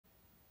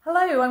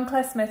Hello, I'm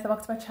Claire Smith and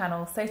welcome to my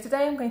channel. So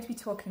today I'm going to be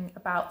talking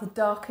about the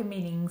darker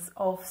meanings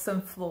of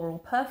some floral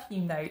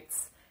perfume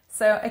notes.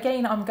 So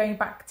again, I'm going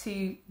back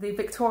to the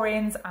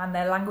Victorians and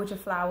their language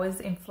of flowers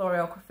in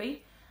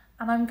floriography,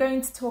 and I'm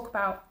going to talk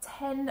about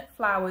 10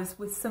 flowers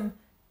with some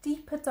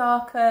deeper,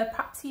 darker,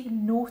 perhaps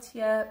even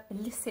naughtier,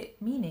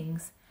 illicit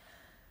meanings.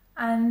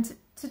 And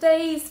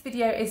today's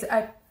video is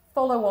a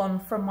follow-on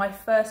from my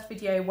first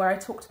video where I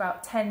talked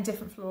about 10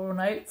 different floral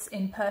notes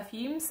in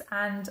perfumes,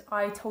 and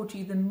I told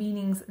you the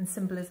meanings and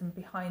symbolism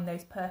behind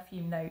those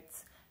perfume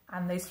notes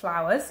and those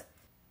flowers.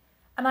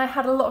 And I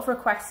had a lot of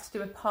requests to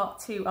do a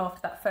part 2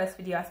 after that first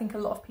video. I think a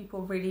lot of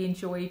people really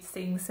enjoyed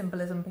seeing the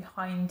symbolism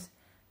behind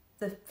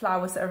the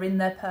flowers that are in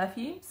their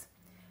perfumes.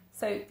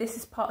 So this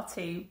is part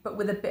 2, but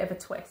with a bit of a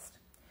twist.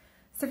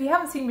 So if you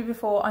haven't seen me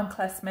before, I'm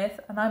Claire Smith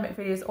and I make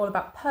videos all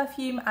about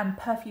perfume and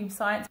perfume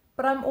science,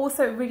 but I'm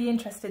also really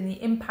interested in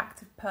the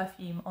impact of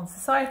perfume on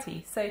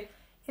society. So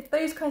if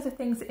those kinds of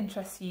things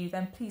interest you,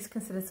 then please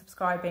consider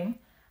subscribing,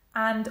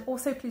 and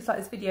also please like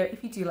this video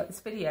if you do like this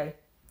video.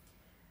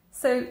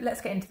 So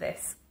let's get into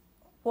this.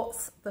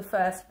 What's the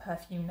first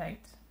perfume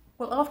note?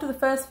 Well, after the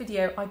first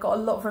video, I got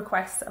a lot of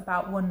requests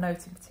about one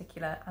note in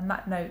particular, and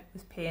that note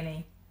was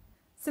peony.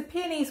 So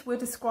peonies were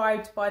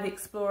described by the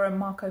explorer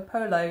Marco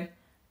Polo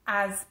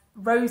as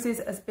roses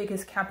as big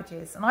as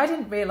cabbages, and I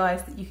didn't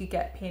realise that you could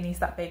get peonies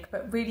that big,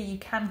 but really you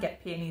can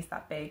get peonies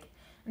that big.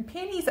 And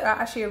peonies are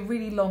actually a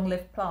really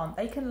long-lived plant.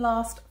 They can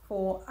last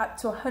for up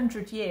to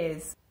 100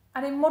 years.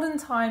 And in modern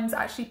times,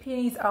 actually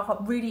peonies are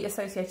really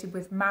associated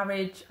with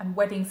marriage and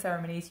wedding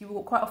ceremonies. You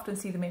will quite often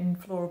see them in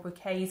floral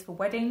bouquets for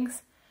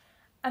weddings,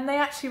 and they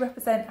actually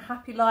represent a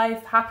happy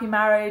life, happy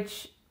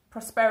marriage,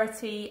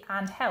 prosperity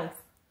and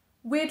health.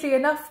 Weirdly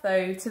enough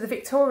though, to the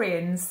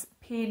Victorians,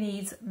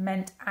 peonies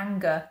meant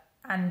anger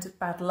and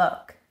bad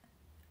luck.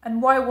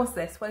 And why was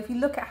this? Well, if you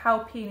look at how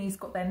peonies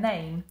got their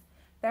name,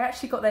 they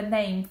actually got their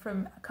name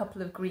from a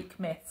couple of Greek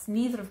myths,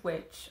 neither of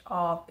which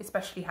are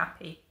especially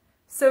happy.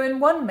 So in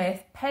one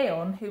myth,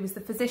 Peon, who was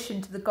the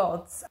physician to the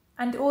gods,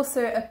 and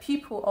also a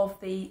pupil of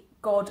the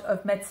god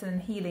of medicine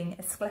and healing,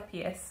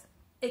 Asclepius,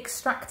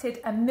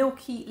 extracted a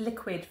milky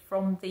liquid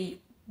from the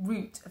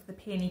root of the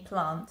peony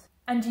plant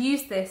and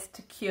used this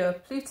to cure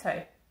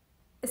Pluto.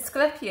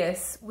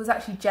 Asclepius was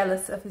actually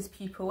jealous of his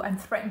pupil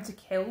and threatened to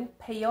kill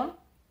Peon,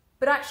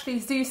 but actually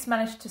Zeus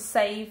managed to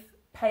save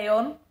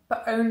Peon,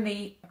 but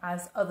only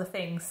as other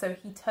things, so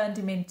he turned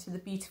him into the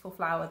beautiful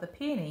flower, the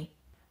peony.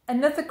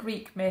 Another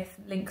Greek myth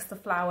links the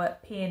flower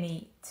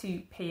peony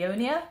to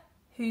Paeonia,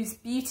 whose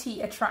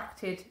beauty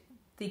attracted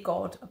the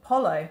god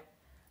Apollo.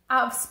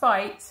 Out of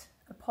spite,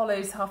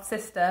 Apollo's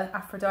half-sister,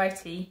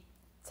 Aphrodite,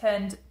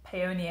 turned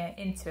Paeonia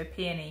into a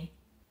peony.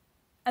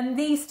 And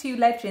these two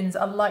legends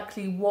are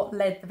likely what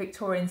led the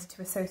Victorians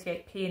to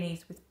associate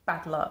peonies with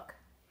bad luck.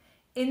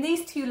 In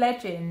these two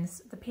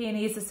legends, the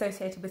peony is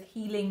associated with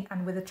healing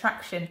and with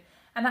attraction,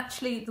 and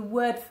actually the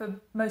word for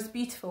most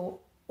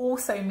beautiful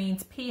also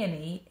means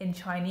peony in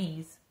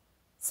Chinese.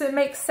 So it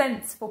makes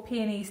sense for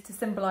peonies to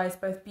symbolise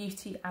both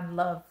beauty and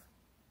love.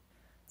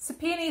 So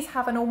peonies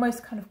have an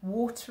almost kind of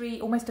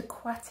watery, almost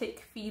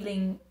aquatic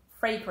feeling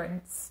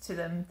fragrance to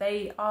them.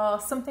 They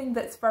are something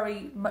that's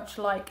very much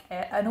like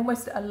an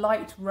almost a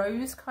light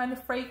rose kind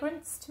of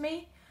fragrance to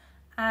me,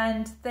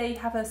 and they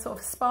have a sort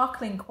of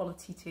sparkling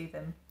quality to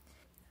them.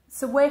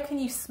 So where can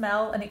you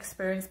smell and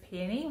experience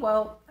peony?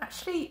 Well,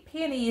 actually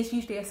peony is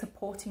usually a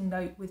supporting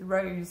note with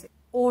rose,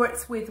 or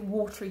it's with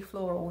watery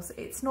florals.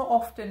 It's not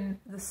often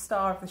the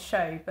star of the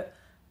show, but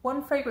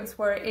one fragrance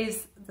where it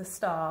is the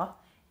star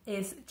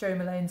is Jo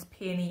Malone's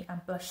Peony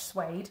and Blush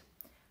Suede.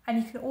 And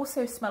you can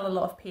also smell a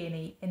lot of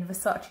peony in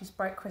Versace's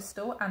Bright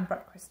Crystal and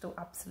Bright Crystal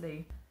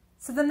Absolute.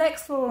 So the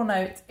next floral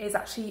note is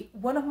actually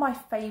one of my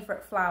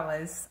favourite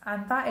flowers,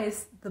 and that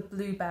is the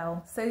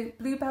bluebell. So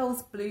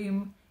bluebells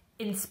bloom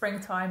in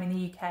springtime in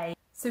the UK.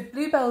 So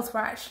bluebells were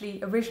actually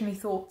originally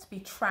thought to be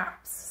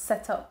traps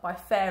set up by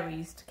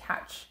fairies to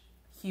catch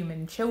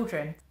human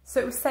children. So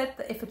it was said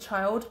that if a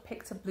child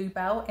picked a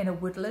bluebell in a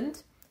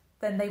woodland,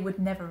 then they would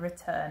never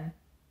return.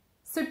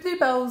 So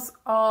bluebells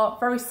are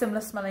very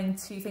similar smelling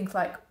to things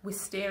like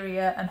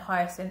wisteria and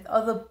hyacinth,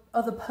 other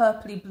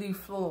purpley blue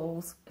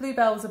florals.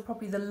 Bluebells are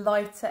probably the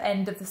lighter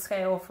end of the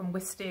scale from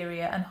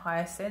wisteria and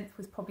hyacinth,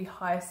 with probably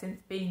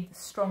hyacinth being the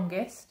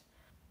strongest.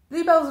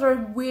 Bluebells are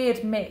a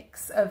weird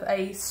mix of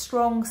a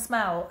strong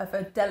smell of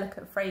a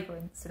delicate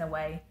fragrance in a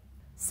way.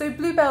 So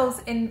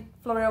bluebells in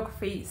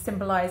floriography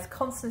symbolise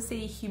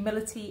constancy,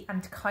 humility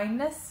and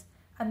kindness,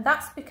 and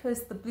that's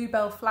because the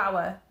bluebell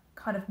flower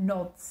kind of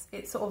nods.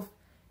 It sort of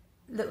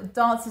little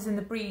dances in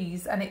the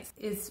breeze, and it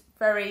is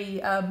very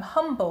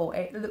humble.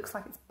 It looks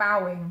like it's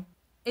bowing.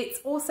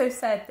 It's also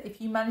said that if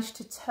you manage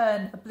to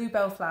turn a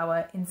bluebell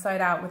flower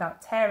inside out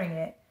without tearing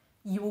it,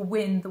 you will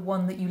win the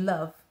one that you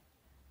love.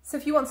 So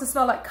if you want to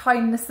smell like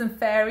kindness and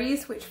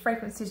fairies, which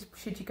fragrances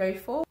should you go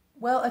for?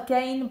 Well,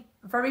 again,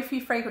 very few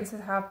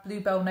fragrances have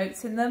bluebell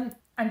notes in them,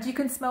 and you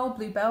can smell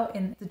bluebell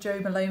in the Jo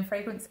Malone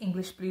fragrance,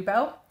 English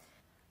Bluebell,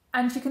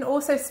 and you can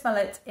also smell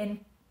it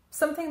in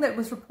something that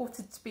was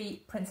reported to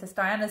be Princess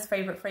Diana's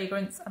favourite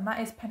fragrance, and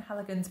that is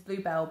Penhaligon's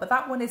Bluebell, but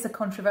that one is a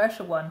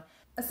controversial one.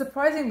 A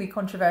surprisingly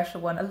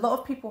controversial one. A lot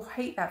of people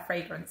hate that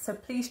fragrance, so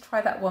please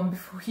try that one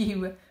before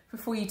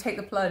you take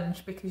the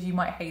plunge, because you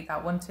might hate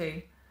that one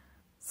too.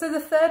 So the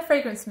third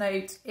fragrance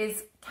note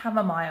is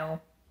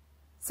chamomile.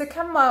 So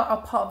chamomile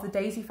are part of the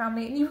daisy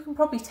family, and you can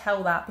probably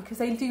tell that because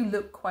they do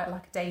look quite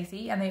like a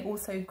daisy, and they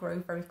also grow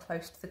very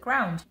close to the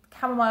ground.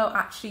 Chamomile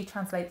actually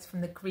translates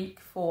from the Greek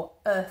for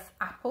earth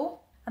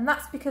apple, and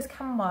that's because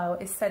chamomile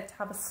is said to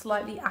have a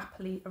slightly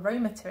appley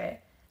aroma to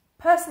it.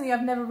 Personally,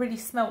 I've never really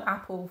smelled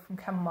apple from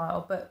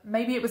chamomile, but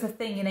maybe it was a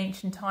thing in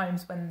ancient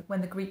times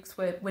when the Greeks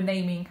were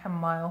naming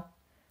chamomile.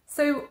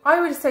 So I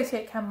would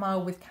associate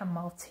chamomile with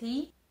chamomile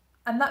tea,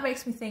 and that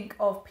makes me think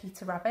of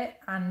Peter Rabbit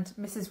and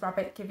Mrs.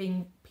 Rabbit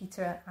giving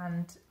Peter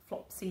and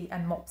Flopsy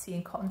and Mopsy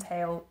and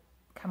Cottontail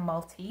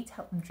chamomile tea to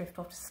help them drift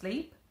off to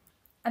sleep.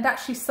 And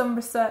actually some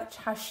research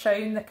has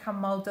shown that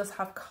chamomile does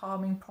have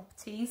calming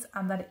properties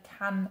and that it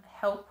can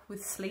help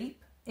with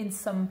sleep in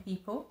some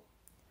people.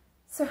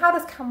 So how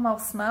does chamomile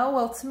smell?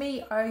 Well, to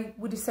me, I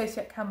would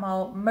associate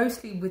chamomile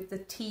mostly with the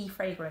tea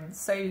fragrance.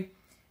 So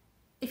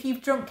if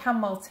you've drunk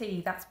chamomile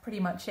tea, that's pretty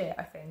much it,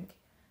 I think.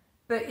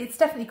 But it's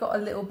definitely got a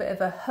little bit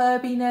of a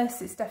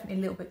herbiness, it's definitely a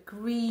little bit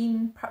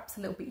green, perhaps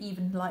a little bit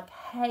even like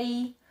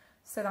hay,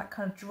 so that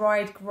kind of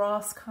dried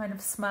grass kind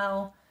of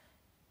smell.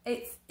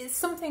 It's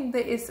something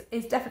that is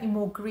definitely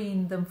more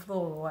green than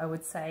floral, I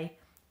would say,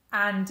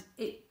 and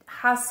it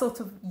has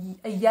sort of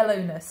a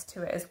yellowness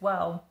to it as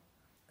well.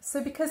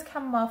 So because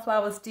chamomile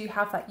flowers do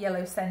have that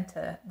yellow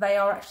centre, they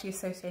are actually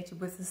associated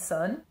with the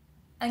sun.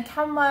 And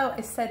chamomile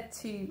is said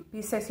to be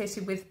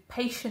associated with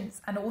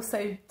patience and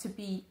also to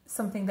be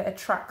something that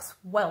attracts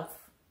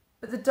wealth.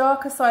 But the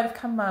darker side of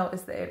chamomile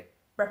is that it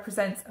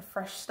represents a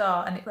fresh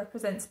start, and it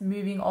represents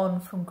moving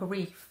on from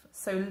grief,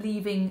 so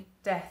leaving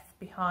death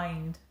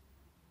behind.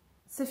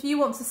 So if you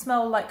want to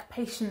smell like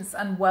patience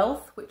and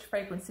wealth, which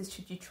fragrances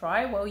should you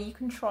try? Well, you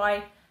can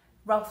try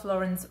Ralph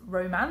Lauren's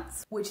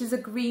Romance, which is a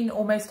green,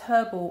 almost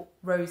herbal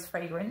rose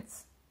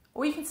fragrance.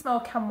 Or you can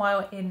smell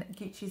chamomile in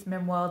Gucci's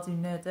Memoire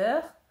d'une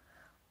Odeur.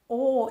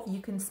 Or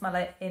you can smell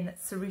it in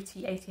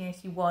Cerruti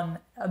 1881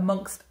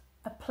 amongst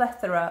a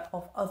plethora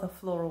of other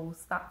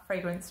florals. That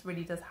fragrance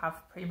really does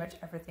have pretty much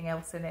everything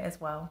else in it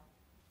as well.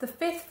 The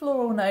fifth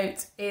floral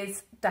note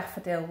is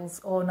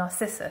daffodils or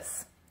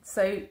narcissus.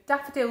 So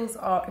daffodils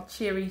are a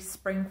cheery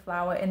spring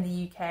flower in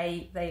the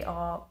UK. They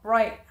are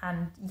bright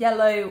and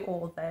yellow,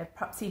 or they're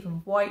perhaps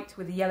even white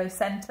with a yellow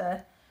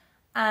centre.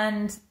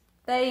 And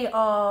they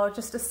are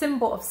just a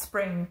symbol of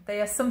spring.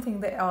 They are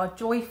something that are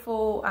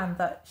joyful and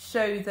that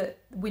show that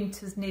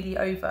winter's nearly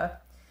over.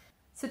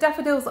 So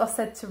daffodils are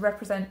said to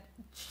represent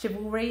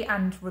chivalry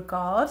and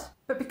regard,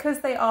 but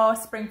because they are a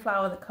spring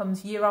flower that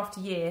comes year after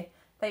year,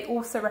 they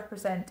also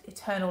represent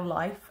eternal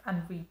life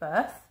and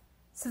rebirth.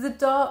 So the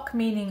dark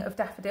meaning of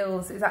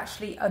daffodils is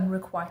actually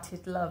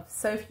unrequited love.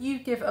 So if you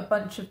give a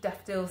bunch of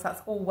daffodils,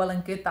 that's all well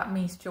and good, that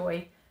means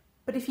joy.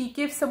 But if you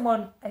give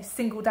someone a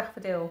single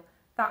daffodil,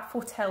 that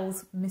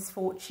foretells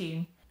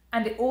misfortune,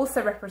 and it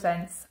also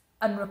represents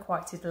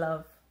unrequited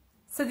love.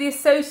 So the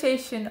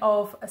association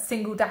of a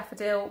single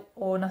daffodil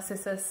or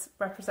narcissus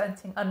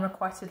representing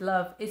unrequited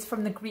love is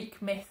from the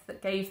Greek myth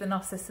that gave the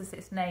narcissus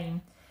its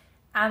name.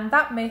 And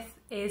that myth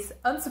is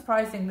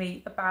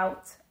unsurprisingly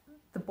about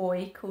the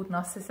boy called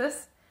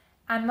Narcissus.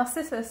 And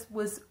Narcissus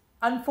was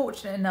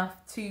unfortunate enough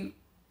to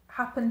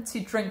happen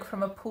to drink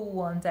from a pool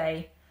one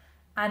day,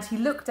 and he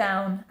looked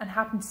down and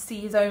happened to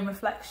see his own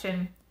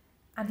reflection,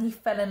 and he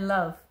fell in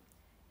love.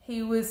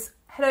 He was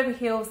head over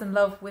heels in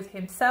love with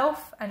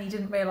himself, and he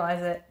didn't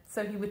realise it.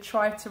 So he would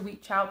try to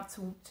reach out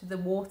to the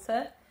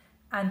water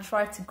and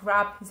try to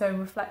grab his own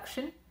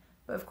reflection.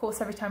 But of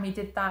course, every time he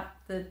did that,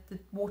 the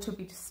water would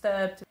be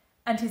disturbed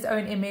and his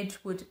own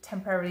image would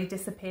temporarily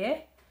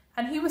disappear.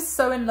 And he was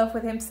so in love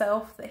with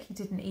himself that he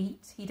didn't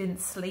eat, he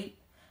didn't sleep,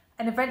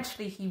 and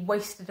eventually he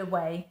wasted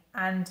away.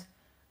 And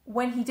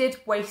when he did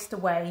waste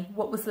away,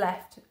 what was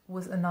left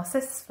was a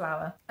narcissus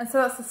flower. And so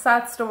that's the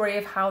sad story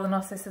of how the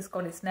narcissus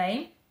got its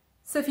name.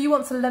 So if you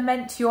want to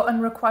lament your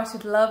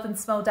unrequited love and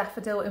smell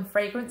daffodil in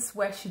fragrance,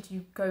 where should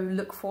you go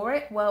look for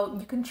it? Well,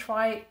 you can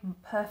try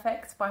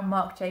Perfect by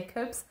Marc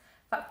Jacobs.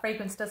 That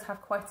fragrance does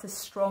have quite a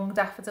strong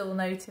daffodil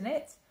note in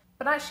it.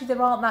 But actually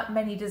there aren't that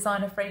many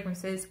designer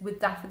fragrances with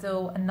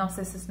daffodil and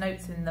narcissus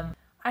notes in them.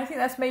 I think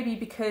that's maybe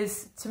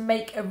because to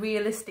make a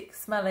realistic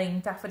smelling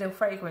daffodil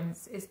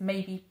fragrance is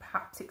maybe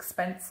perhaps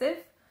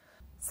expensive.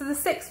 So the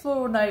sixth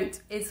floral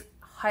note is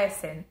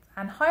hyacinth,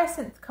 and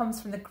hyacinth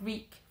comes from the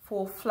Greek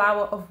for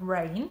flower of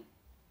rain.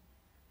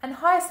 And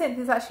hyacinth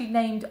is actually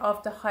named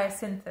after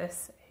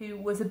Hyacinthus, who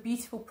was a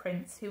beautiful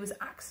prince who was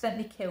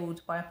accidentally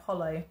killed by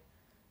Apollo.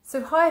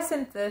 So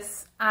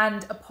Hyacinthus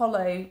and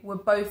Apollo were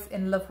both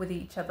in love with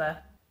each other.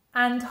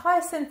 And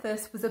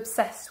Hyacinthus was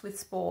obsessed with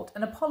sport,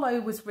 and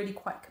Apollo was really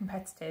quite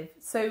competitive.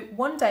 So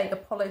one day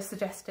Apollo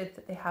suggested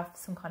that they have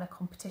some kind of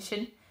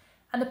competition,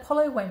 and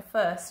Apollo went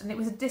first, and it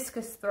was a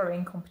discus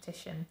throwing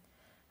competition.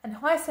 And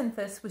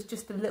Hyacinthus was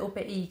just a little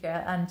bit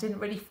eager and didn't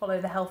really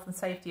follow the health and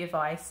safety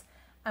advice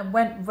and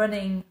went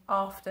running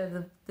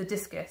after the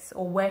discus,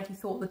 or where he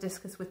thought the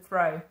discus would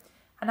throw.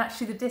 And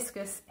actually the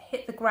discus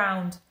hit the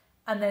ground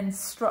and then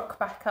struck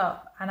back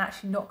up and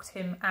actually knocked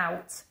him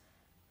out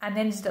and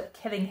ended up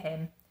killing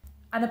him.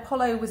 And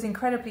Apollo was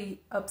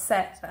incredibly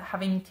upset at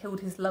having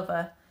killed his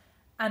lover.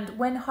 And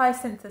when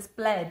Hyacinthus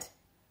bled,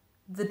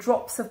 the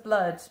drops of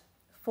blood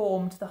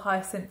formed the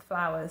hyacinth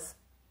flowers.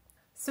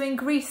 So in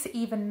Greece,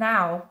 even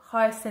now,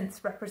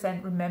 hyacinths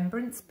represent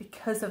remembrance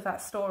because of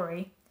that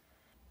story.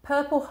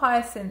 Purple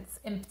hyacinths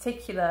in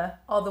particular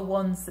are the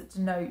ones that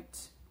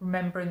denote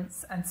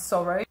remembrance and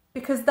sorrow,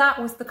 because that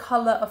was the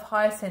colour of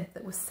hyacinth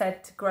that was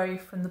said to grow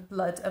from the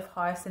blood of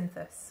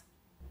Hyacinthus.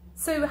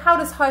 So how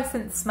does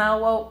hyacinth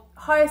smell? Well,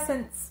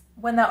 hyacinths,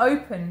 when they're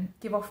open,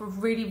 give off a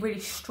really, really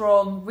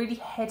strong, really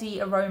heady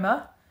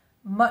aroma,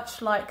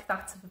 much like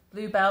that of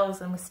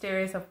bluebells and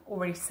wisterias I've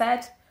already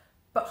said.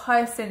 But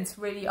hyacinths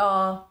really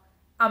are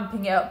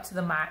amping it up to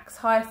the max.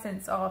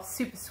 Hyacinths are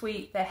super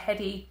sweet, they're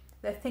heady,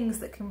 they're things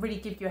that can really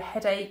give you a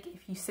headache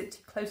if you sit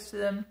too close to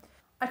them.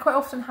 I quite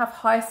often have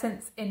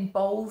hyacinths in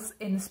bowls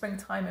in the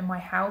springtime in my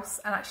house,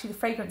 and actually the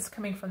fragrance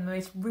coming from them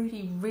is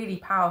really, really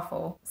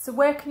powerful. So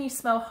where can you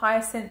smell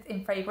hyacinth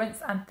in fragrance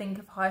and think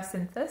of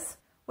Hyacinthus?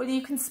 Well,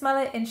 you can smell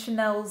it in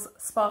Chanel's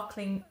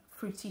sparkling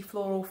fruity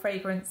floral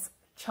fragrance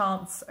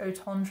Chance Eau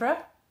Tendre.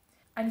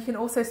 And you can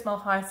also smell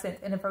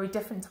hyacinth in a very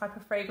different type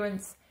of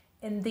fragrance,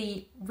 in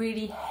the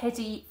really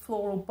heady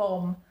floral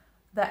bomb,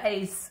 the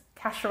Ace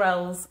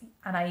Cacharel's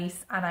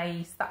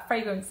Anais. That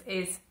fragrance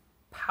is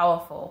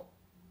powerful.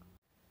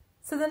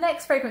 So the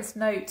next fragrance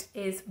note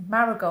is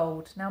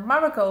marigold. Now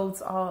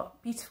marigolds are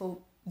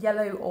beautiful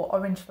yellow or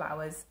orange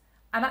flowers,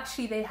 and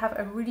actually they have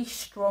a really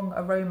strong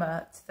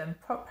aroma to them,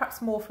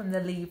 perhaps more from the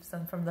leaves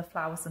than from the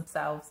flowers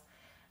themselves.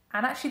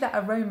 And actually that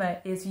aroma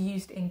is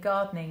used in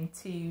gardening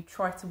to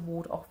try to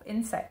ward off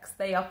insects.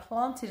 They are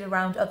planted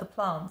around other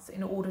plants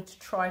in order to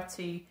try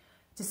to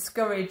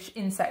discourage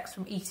insects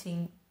from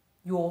eating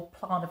your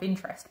plant of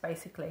interest,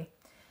 basically.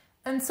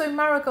 And so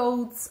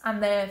marigolds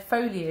and their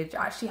foliage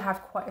actually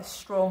have quite a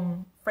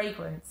strong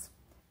fragrance,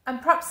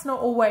 and perhaps not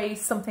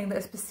always something that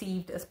is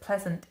perceived as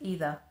pleasant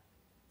either.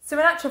 So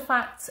in actual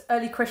fact,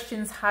 early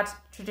Christians had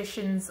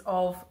traditions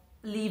of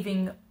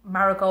leaving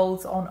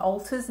marigolds on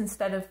altars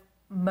instead of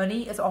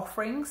money as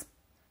offerings.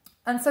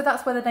 And so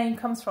that's where the name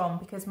comes from,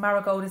 because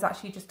marigold is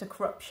actually just a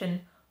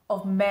corruption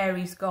of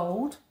Mary's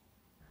gold.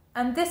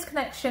 And this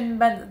connection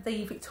meant that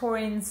the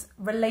Victorians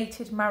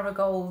related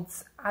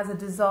marigolds as a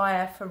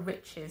desire for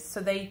riches. So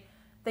they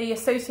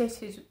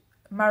associated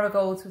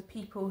marigolds with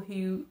people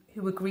who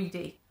were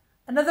greedy.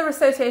 Another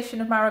association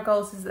of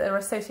marigolds is that they're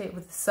associated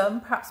with the sun,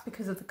 perhaps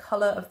because of the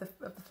colour of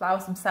the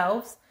flowers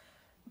themselves.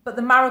 But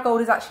the marigold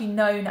is actually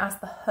known as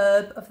the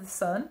herb of the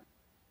sun.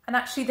 And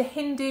actually the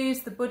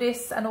Hindus, the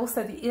Buddhists and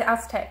also the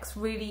Aztecs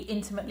really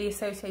intimately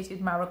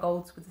associated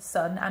marigolds with the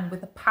sun and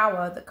with the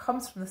power that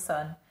comes from the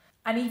sun,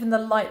 and even the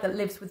light that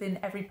lives within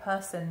every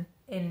person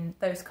in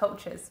those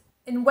cultures.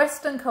 In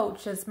Western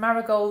cultures,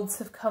 marigolds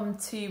have come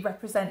to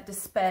represent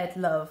despaired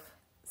love.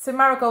 So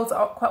marigolds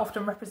quite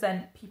often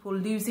represent people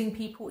losing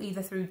people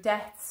either through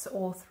deaths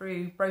or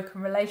through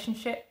broken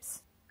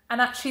relationships.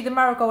 And actually the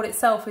marigold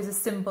itself is a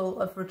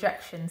symbol of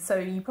rejection, so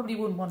you probably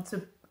wouldn't want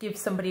to give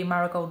somebody a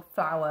marigold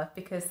flower,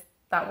 because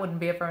that wouldn't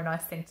be a very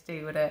nice thing to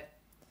do, would it?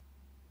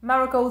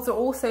 Marigolds are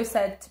also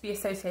said to be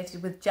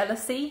associated with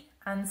jealousy,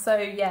 and so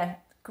yeah,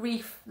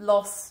 grief,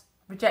 loss,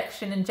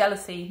 rejection and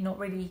jealousy, not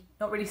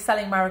really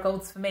selling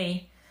marigolds for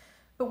me.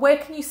 But where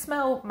can you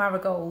smell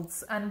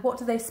marigolds, and what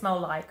do they smell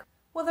like?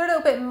 Well, they're a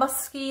little bit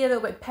musky, a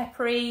little bit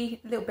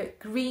peppery, a little bit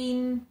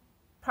green,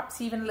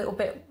 perhaps even a little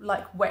bit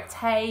like wet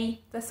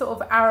hay. They're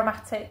sort of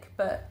aromatic,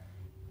 but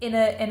in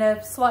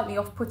a slightly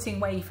off-putting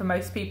way for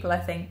most people, I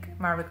think,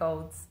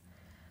 marigolds.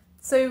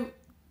 So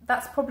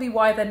that's probably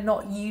why they're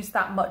not used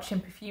that much in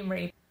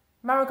perfumery.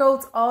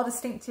 Marigolds are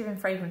distinctive in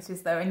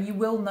fragrances though, and you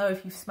will know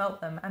if you've smelt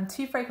them. And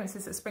two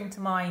fragrances that spring to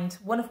mind,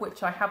 one of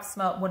which I have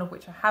smelt, one of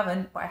which I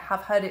haven't, but I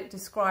have heard it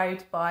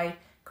described by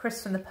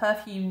Chris from the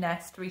Perfume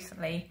Nest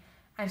recently,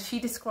 and she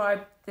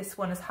described this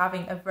one as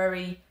having a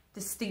very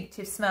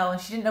distinctive smell,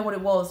 and she didn't know what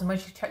it was, and when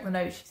she checked the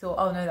notes she thought,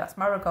 oh no, that's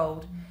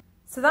marigold.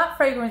 So that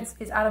fragrance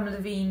is Adam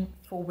Levine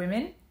for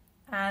women,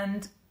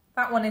 and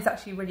that one is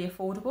actually really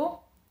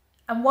affordable.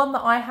 And one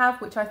that I have,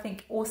 which I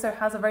think also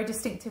has a very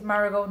distinctive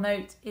marigold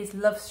note, is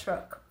Love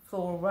Struck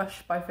Floral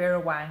Rush by Vera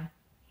Wang.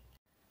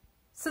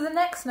 So the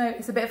next note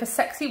is a bit of a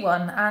sexy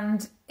one,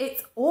 and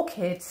it's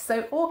orchid.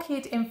 So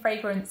orchid in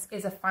fragrance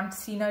is a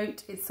fantasy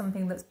note. It's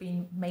something that's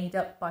been made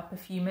up by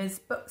perfumers,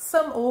 but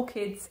some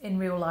orchids in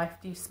real life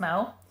do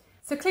smell.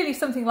 So clearly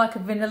something like a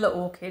vanilla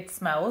orchid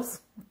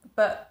smells,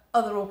 but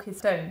other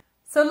orchids don't.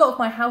 So a lot of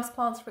my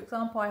houseplants, for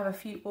example, I have a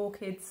few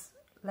orchids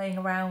laying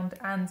around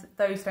and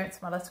those don't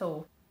smell at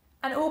all.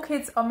 And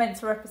orchids are meant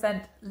to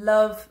represent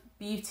love,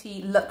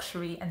 beauty,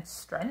 luxury and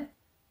strength.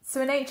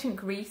 So in ancient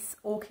Greece,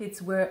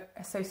 orchids were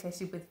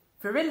associated with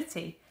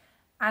virility,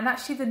 And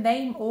actually the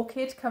name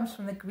orchid comes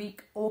from the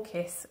Greek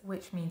orchis,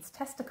 which means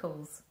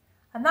testicles.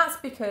 And that's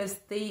because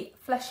the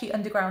fleshy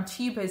underground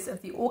tubers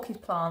of the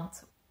orchid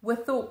plant were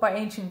thought by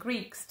ancient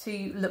Greeks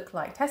to look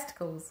like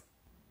testicles.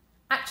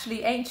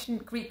 Actually,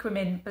 ancient Greek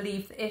women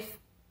believed that if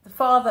the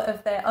father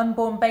of their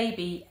unborn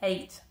baby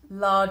ate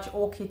large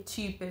orchid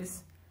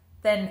tubers,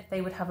 then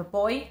they would have a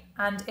boy,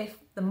 and if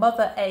the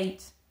mother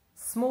ate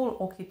small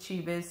orchid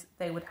tubers,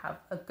 they would have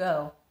a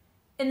girl.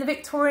 In the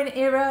Victorian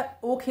era,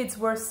 orchids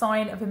were a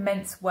sign of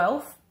immense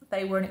wealth.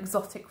 They were an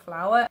exotic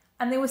flower,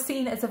 and they were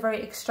seen as a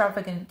very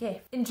extravagant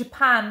gift. In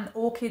Japan,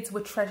 orchids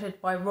were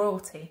treasured by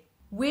royalty.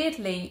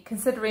 Weirdly,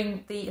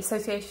 considering the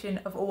association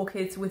of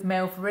orchids with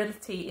male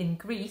virility in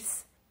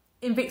Greece,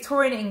 in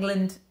Victorian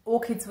England,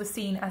 orchids were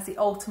seen as the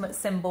ultimate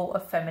symbol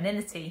of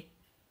femininity.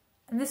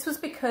 And this was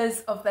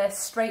because of their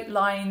straight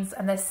lines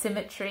and their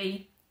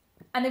symmetry.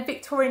 And in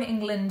Victorian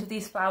England,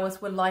 these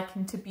flowers were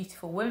likened to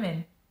beautiful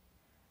women.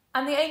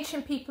 And the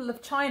ancient people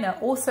of China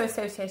also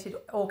associated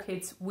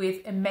orchids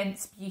with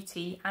immense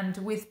beauty and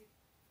with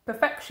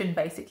perfection,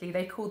 basically.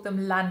 They called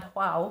them lan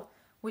huao,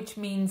 which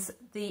means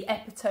the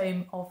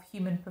epitome of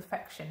human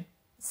perfection.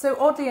 So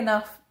oddly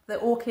enough, the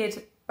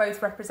orchid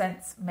both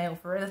represents male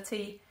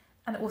virility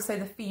and also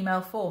the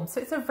female form.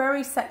 So it's a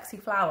very sexy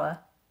flower.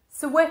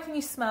 So where can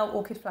you smell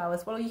orchid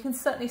flowers? Well, you can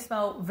certainly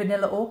smell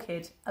vanilla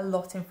orchid a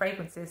lot in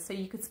fragrances. So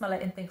you could smell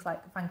it in things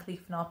like Van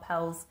Cleef &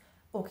 Arpels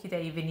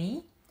Orchidee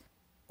Vanille.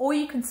 Or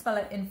you can smell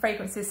it in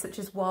fragrances such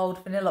as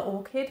Wild Vanilla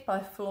Orchid by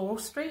Floral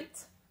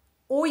Street.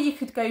 Or you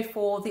could go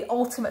for the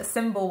ultimate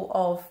symbol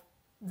of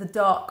the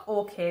dark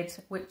orchid,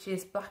 which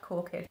is black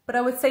orchid. But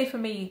I would say for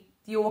me,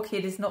 the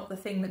orchid is not the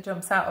thing that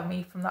jumps out at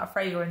me from that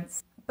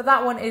fragrance. But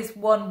that one is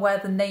one where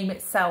the name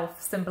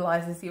itself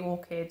symbolises the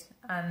orchid,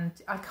 and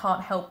I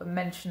can't help but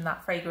mention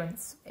that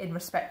fragrance in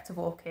respect of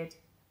orchid.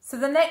 So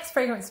the next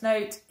fragrance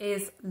note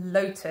is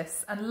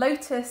lotus, and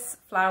lotus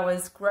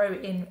flowers grow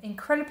in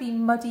incredibly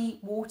muddy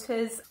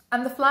waters,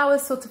 and the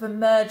flowers sort of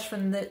emerge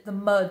from the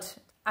mud,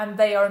 and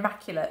they are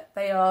immaculate.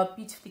 They are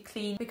beautifully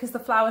clean because the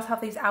flowers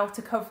have these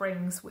outer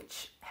coverings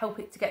which help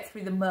it to get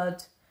through the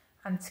mud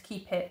and to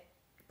keep it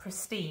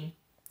pristine.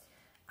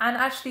 And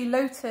actually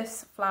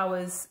lotus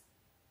flowers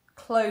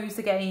close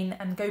again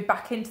and go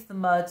back into the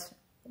mud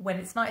when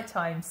it's night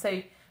time.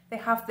 So they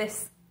have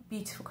this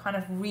beautiful kind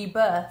of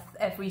rebirth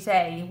every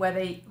day where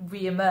they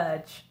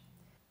re-emerge.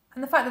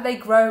 And the fact that they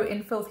grow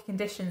in filthy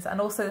conditions and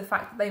also the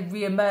fact that they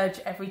re-emerge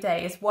every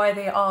day is why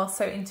they are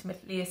so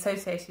intimately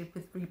associated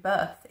with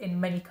rebirth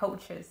in many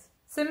cultures.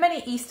 So in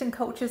many Eastern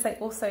cultures, they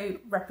also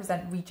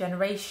represent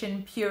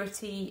regeneration,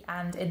 purity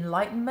and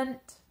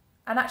enlightenment.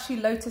 And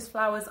actually lotus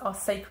flowers are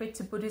sacred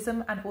to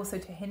Buddhism and also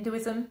to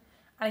Hinduism.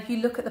 And if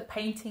you look at the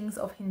paintings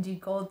of Hindu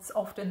gods,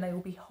 often they will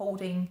be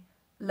holding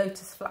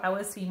lotus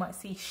flowers. So you might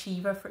see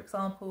Shiva, for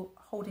example,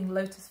 holding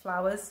lotus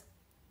flowers.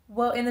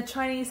 Well, in the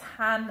Chinese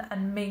Han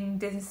and Ming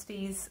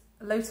dynasties,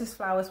 lotus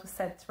flowers were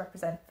said to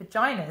represent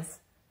vaginas.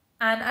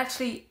 And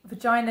actually,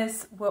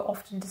 vaginas were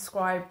often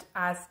described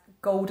as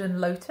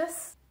golden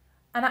lotus.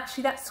 And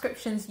actually that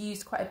description's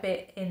used quite a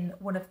bit in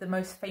one of the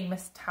most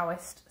famous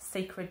Taoist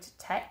sacred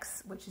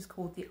texts, which is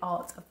called The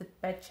Art of the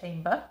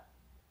Bedchamber.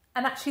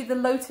 And actually the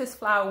lotus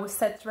flower was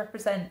said to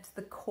represent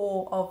the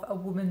core of a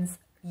woman's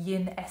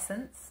yin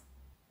essence.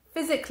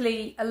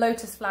 Physically, a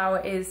lotus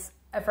flower is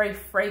a very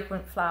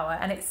fragrant flower,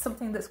 and it's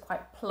something that's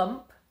quite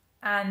plump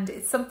and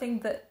it's something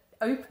that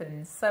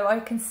opens. So I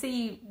can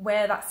see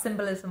where that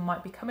symbolism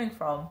might be coming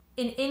from.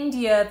 In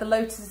India, the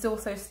lotus is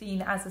also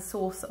seen as a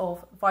source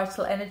of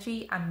vital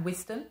energy and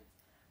wisdom.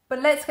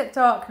 But let's get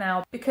dark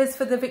now, because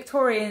for the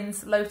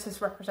Victorians,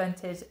 lotus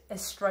represented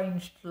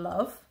estranged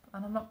love.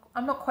 And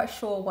I'm not quite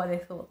sure why they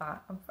thought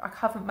that. I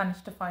haven't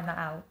managed to find that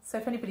out. So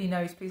if anybody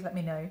knows, please let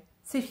me know.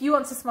 So if you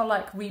want to smell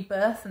like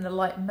rebirth and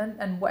enlightenment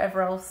and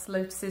whatever else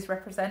lotuses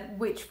represent,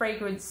 which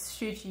fragrance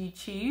should you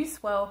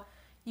choose? Well,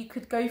 you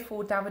could go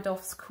for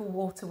Davidoff's Cool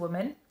Water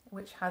Woman,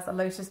 which has a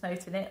lotus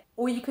note in it.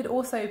 Or you could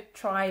also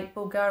try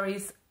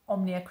Bulgari's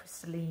Omnia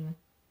Crystalline.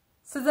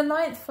 So the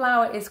 9th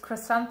flower is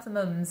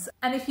chrysanthemums.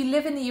 And if you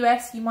live in the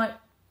US, you might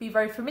be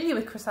very familiar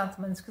with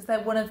chrysanthemums because they're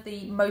one of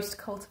the most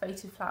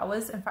cultivated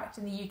flowers. In fact,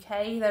 in the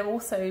UK, they're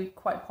also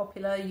quite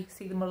popular. You can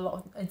see them a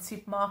lot in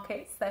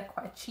supermarkets. They're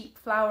quite a cheap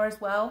flower as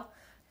well.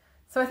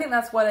 So I think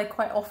that's why they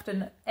quite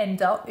often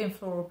end up in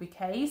floral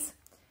bouquets.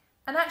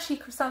 And actually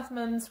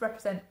chrysanthemums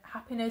represent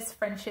happiness,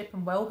 friendship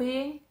and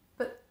well-being,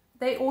 but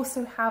they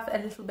also have a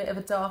little bit of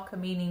a darker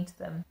meaning to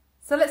them.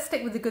 So let's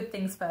stick with the good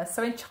things first.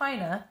 So in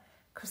China,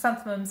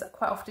 chrysanthemums are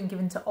quite often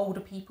given to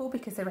older people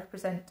because they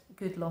represent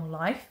good long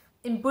life.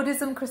 In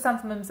Buddhism,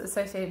 chrysanthemums are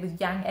associated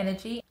with yang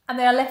energy and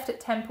they are left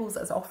at temples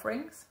as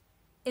offerings.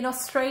 In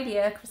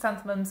Australia,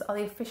 chrysanthemums are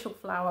the official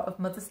flower of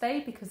Mother's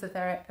Day because of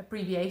their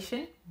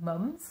abbreviation,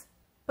 mums.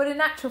 But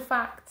in actual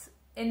fact,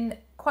 in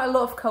quite a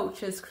lot of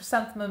cultures,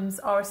 chrysanthemums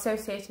are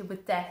associated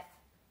with death.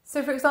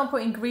 So for example,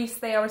 in Greece,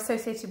 they are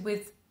associated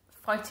with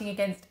fighting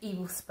against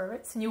evil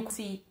spirits, and you'll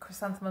see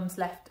chrysanthemums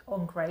left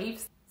on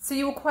graves. So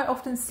you will quite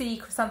often see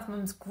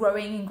chrysanthemums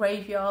growing in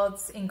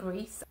graveyards in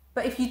Greece.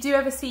 But if you do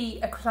ever see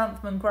a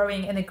chrysanthemum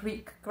growing in a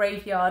Greek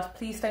graveyard,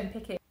 please don't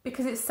pick it,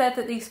 because it's said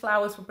that these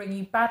flowers will bring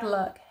you bad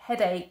luck,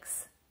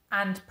 headaches,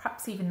 and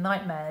perhaps even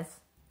nightmares.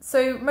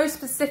 So most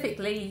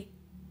specifically,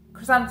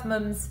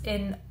 chrysanthemums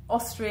in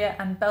Austria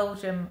and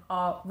Belgium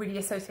are really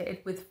associated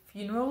with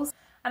funerals.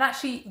 And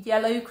actually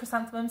yellow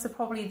chrysanthemums are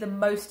probably the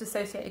most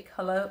associated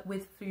colour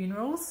with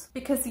funerals,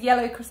 because the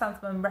yellow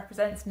chrysanthemum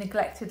represents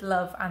neglected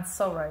love and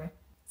sorrow.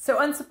 So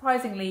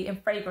unsurprisingly, in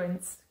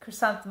fragrance,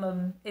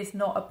 chrysanthemum is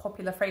not a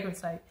popular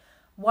fragrance note.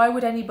 Why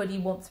would anybody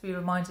want to be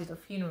reminded of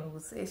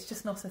funerals? It's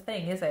just not a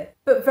thing, is it?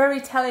 But very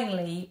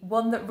tellingly,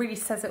 one that really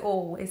says it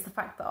all is the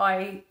fact that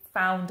I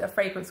found a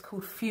fragrance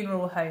called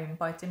Funeral Home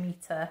by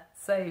Demeter.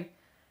 So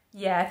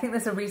yeah, I think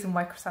there's a reason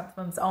why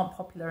chrysanthemums aren't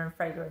popular in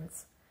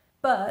fragrance.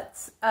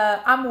 But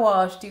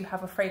Amouage do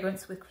have a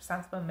fragrance with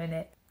chrysanthemum in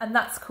it, and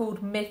that's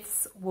called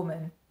Myth's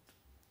Woman.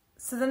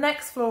 So the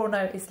next floral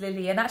note is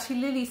lily, and actually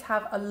lilies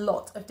have a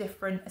lot of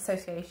different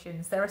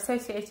associations. They're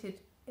associated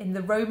in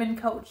the Roman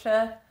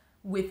culture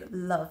with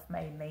love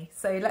mainly.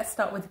 So let's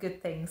start with the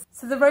good things.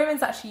 So the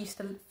Romans actually used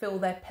to fill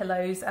their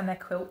pillows and their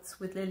quilts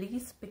with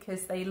lilies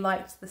because they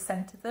liked the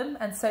scent of them,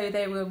 and so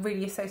they were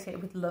really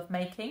associated with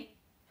lovemaking.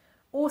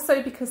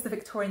 Also because the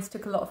Victorians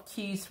took a lot of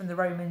cues from the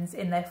Romans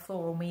in their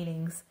floral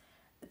meanings.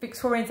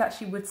 Victorians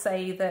actually would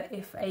say that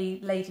if a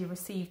lady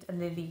received a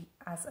lily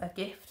as a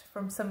gift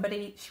from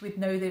somebody, she would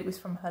know that it was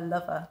from her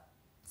lover.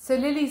 So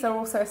lilies are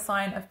also a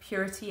sign of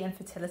purity and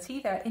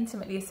fertility. They're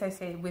intimately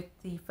associated with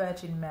the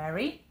Virgin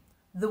Mary.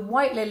 The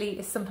white lily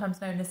is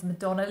sometimes known as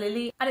Madonna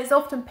lily, and it's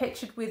often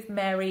pictured with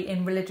Mary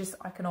in religious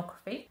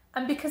iconography.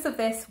 And because of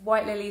this,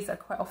 white lilies are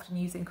quite often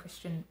used in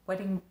Christian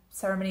wedding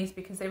ceremonies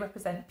because they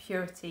represent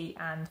purity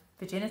and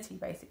virginity,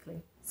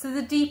 basically. So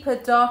the deeper,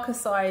 darker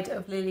side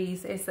of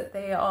lilies is that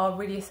they are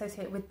really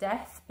associated with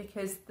death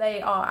because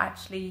they are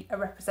actually a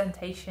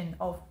representation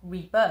of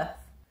rebirth.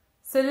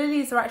 So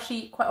lilies are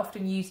actually quite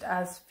often used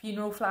as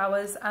funeral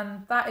flowers,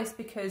 and that is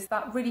because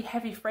that really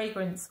heavy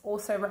fragrance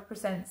also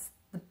represents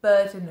the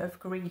burden of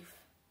grief.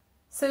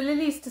 So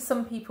lilies to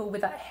some people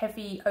with that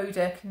heavy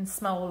odour can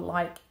smell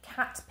like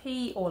cat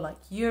pee or like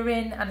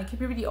urine, and it can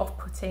be really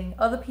off-putting.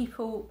 Other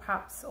people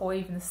perhaps, or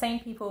even the same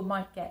people,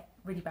 might get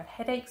really bad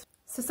headaches.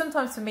 So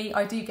sometimes for me,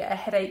 I do get a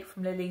headache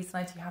from lilies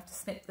and I do have to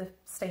snip the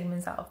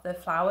stamens out of the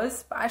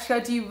flowers, but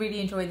actually I do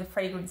really enjoy the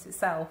fragrance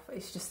itself.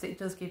 It's just that it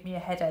does give me a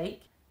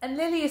headache. And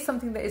lily is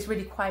something that is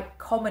really quite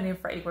common in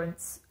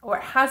fragrance, or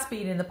it has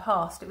been in the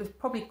past. It was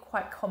probably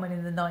quite common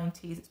in the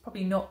 90s. It's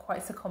probably not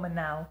quite so common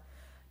now.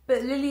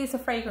 But lily is a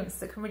fragrance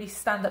that can really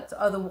stand up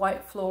to other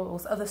white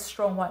florals, other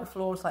strong white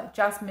florals like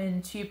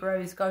jasmine,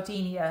 tuberose,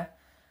 gardenia,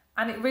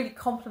 and it really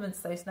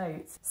complements those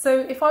notes. So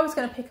if I was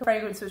going to pick a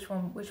fragrance, which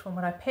one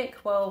would I pick?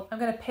 Well, I'm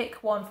going to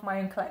pick one for my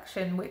own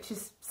collection, which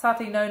is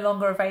sadly no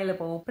longer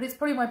available, but it's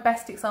probably my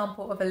best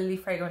example of a lily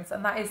fragrance,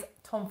 and that is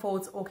Tom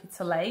Ford's Orchid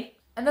Soleil.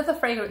 Another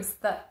fragrance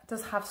that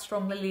does have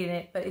strong lily in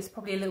it, but is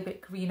probably a little bit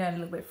greener and a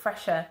little bit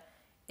fresher,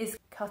 is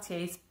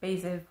Cartier's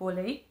Baiser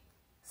Volé,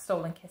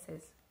 Stolen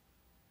Kisses.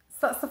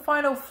 So that's the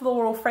final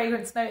floral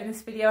fragrance note in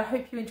this video. I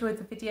hope you enjoyed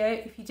the video.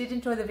 If you did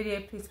enjoy the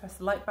video, please press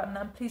the like button,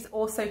 and please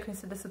also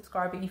consider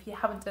subscribing if you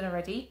haven't done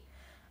already.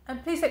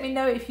 And please let me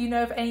know if you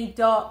know of any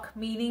dark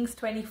meanings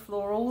to any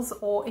florals,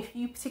 or if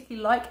you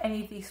particularly like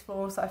any of these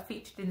florals that I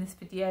featured in this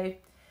video.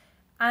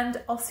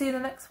 And I'll see you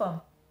in the next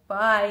one.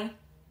 Bye!